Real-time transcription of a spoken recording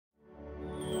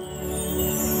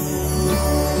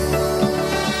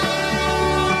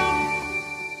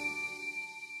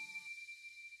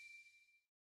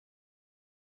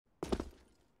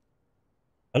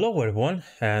Hello everyone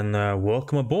and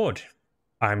welcome aboard.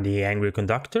 I'm the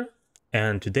AngryConductor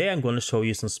and today I'm going to show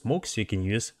you some smokes you can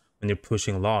use when you're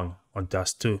pushing along on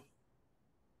Dust 2.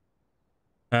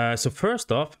 So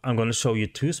first off, I'm going to show you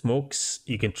two smokes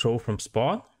you can throw from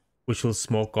spawn, which will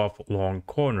smoke off long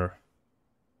corner.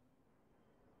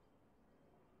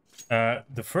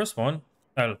 The first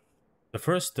version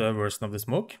of the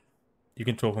smoke, you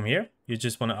can throw from here. You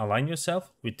just want to align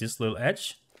yourself with this little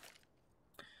edge.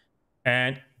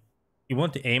 And you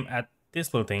want to aim at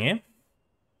this little thing here.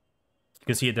 You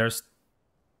can see this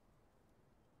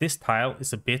tile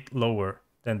is a bit lower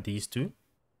than these two.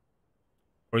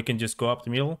 Or you can just go up the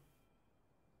middle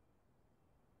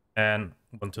and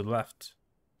one to the left.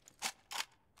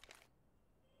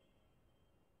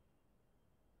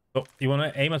 So you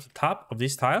want to aim at the top of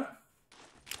this tile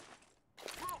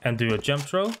and do a jump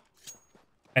throw,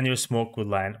 and your smoke will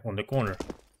land on the corner.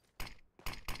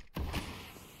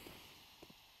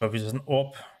 So if it's an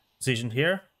AWP position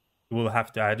here, you will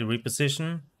have to either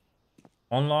reposition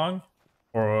on long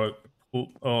or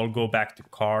go back to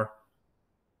car,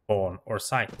 spawn, or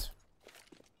site.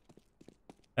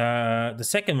 The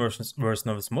second version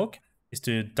of the smoke is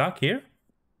to duck here.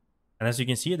 And as you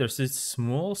can see, there's this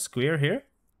small square here.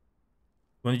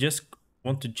 When you just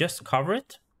want to just cover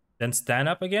it, then stand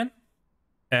up again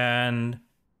and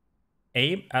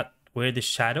aim at where the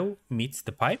shadow meets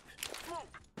the pipe.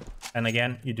 And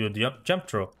again, you do a jump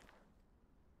throw.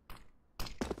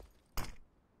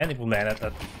 And it will land at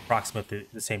approximately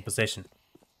the same position.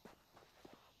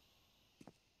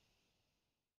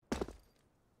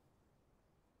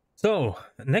 So,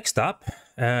 next up,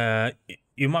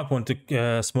 you might want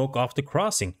to smoke off the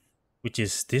crossing, which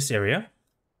is this area.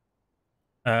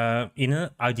 In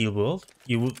an ideal world,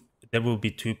 there will be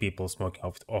two people smoking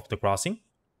off the crossing.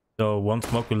 So one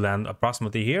smoke will land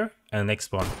approximately here, and the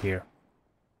next one here,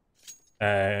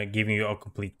 giving you a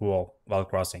complete wall while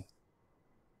crossing.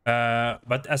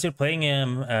 But as you're playing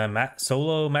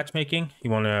solo matchmaking,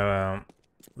 you want to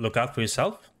look out for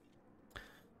yourself.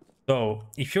 So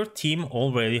if your team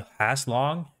already has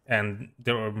long and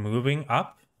they're moving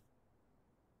up,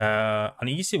 an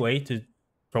easy way to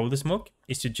throw the smoke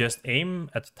is to just aim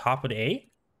at the top of the A,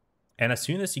 and as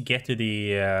soon as you get to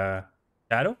the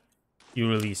shadow,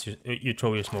 you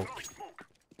throw your smoke.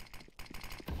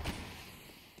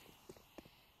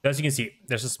 As you can see,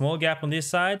 there's a small gap on this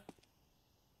side,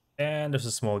 and there's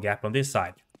a small gap on this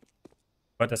side.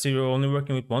 But as you're only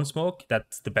working with one smoke,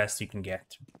 that's the best you can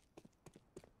get.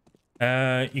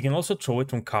 You can also throw it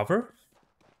from cover.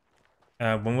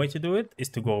 One way to do it is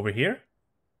to go over here.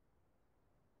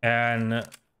 And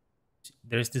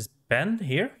there's this bend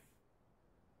here.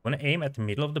 I'm gonna aim at the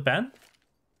middle of the bend.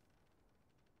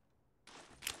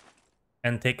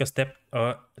 And take a step,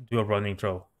 do a running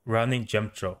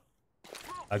jump throw.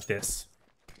 Like this.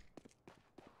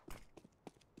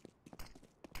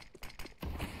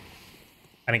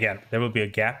 And again, there will be a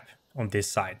gap on this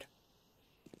side.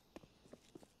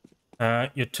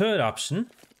 Your third option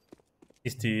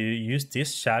is to use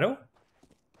this shadow.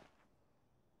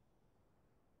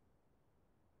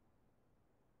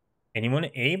 And you want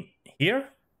to aim here,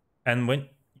 and when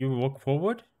you walk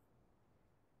forward,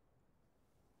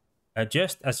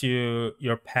 just as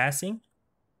you're passing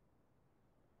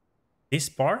this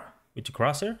bar with the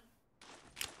crosshair,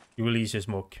 you release your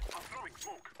smoke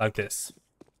like this.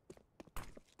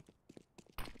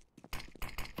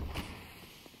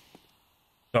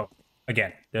 So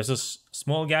again, there's a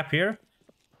small gap here,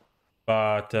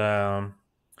 but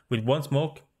with one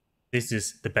smoke, this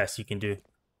is the best you can do.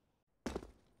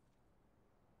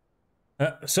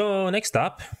 So next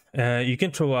up, you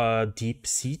can throw a deep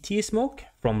CT smoke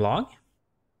from long.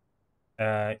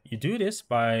 You do this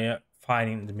by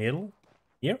finding the middle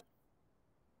here.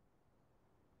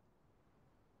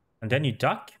 And then you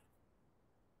duck.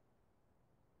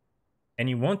 And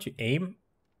you want to aim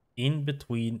in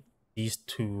between these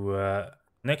two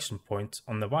connection points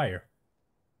on the wire.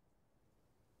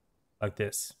 Like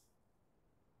this.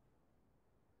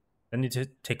 Then you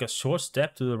take a short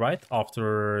step to the right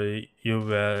after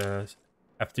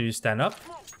you stand up,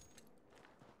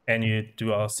 and you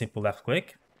do a simple left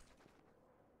click,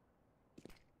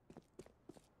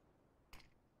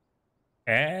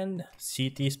 and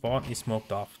CT spawn is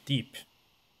smoked off deep.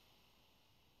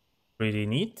 Pretty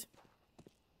neat.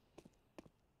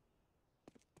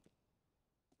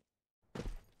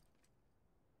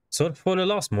 So for the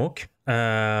last smoke,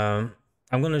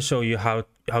 I'm going to show you how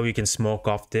you can smoke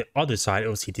off the other side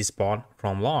of CT spawn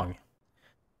from long.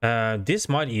 This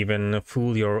might even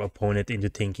fool your opponent into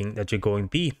thinking that you're going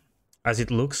B, as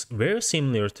it looks very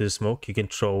similar to the smoke you can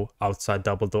throw outside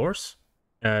double doors.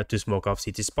 to smoke off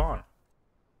city spawn.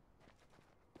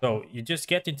 So you just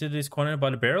get into this corner by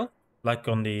the barrel, like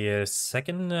on the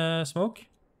second smoke,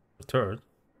 or third,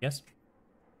 yes.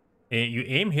 You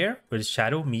aim here where the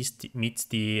shadow meets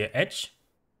the edge,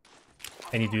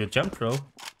 and you do a jump throw,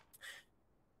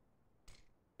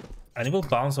 and it will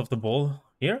bounce off the ball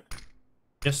here,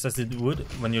 just as it would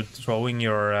when you're throwing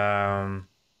your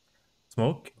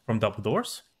smoke from double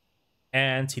doors,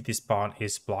 and city spawn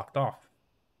is blocked off.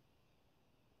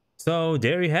 So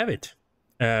there you have it.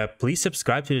 Please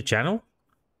subscribe to the channel,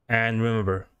 and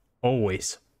remember,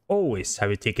 always have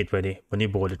your ticket ready when you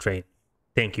board the train.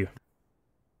 Thank you.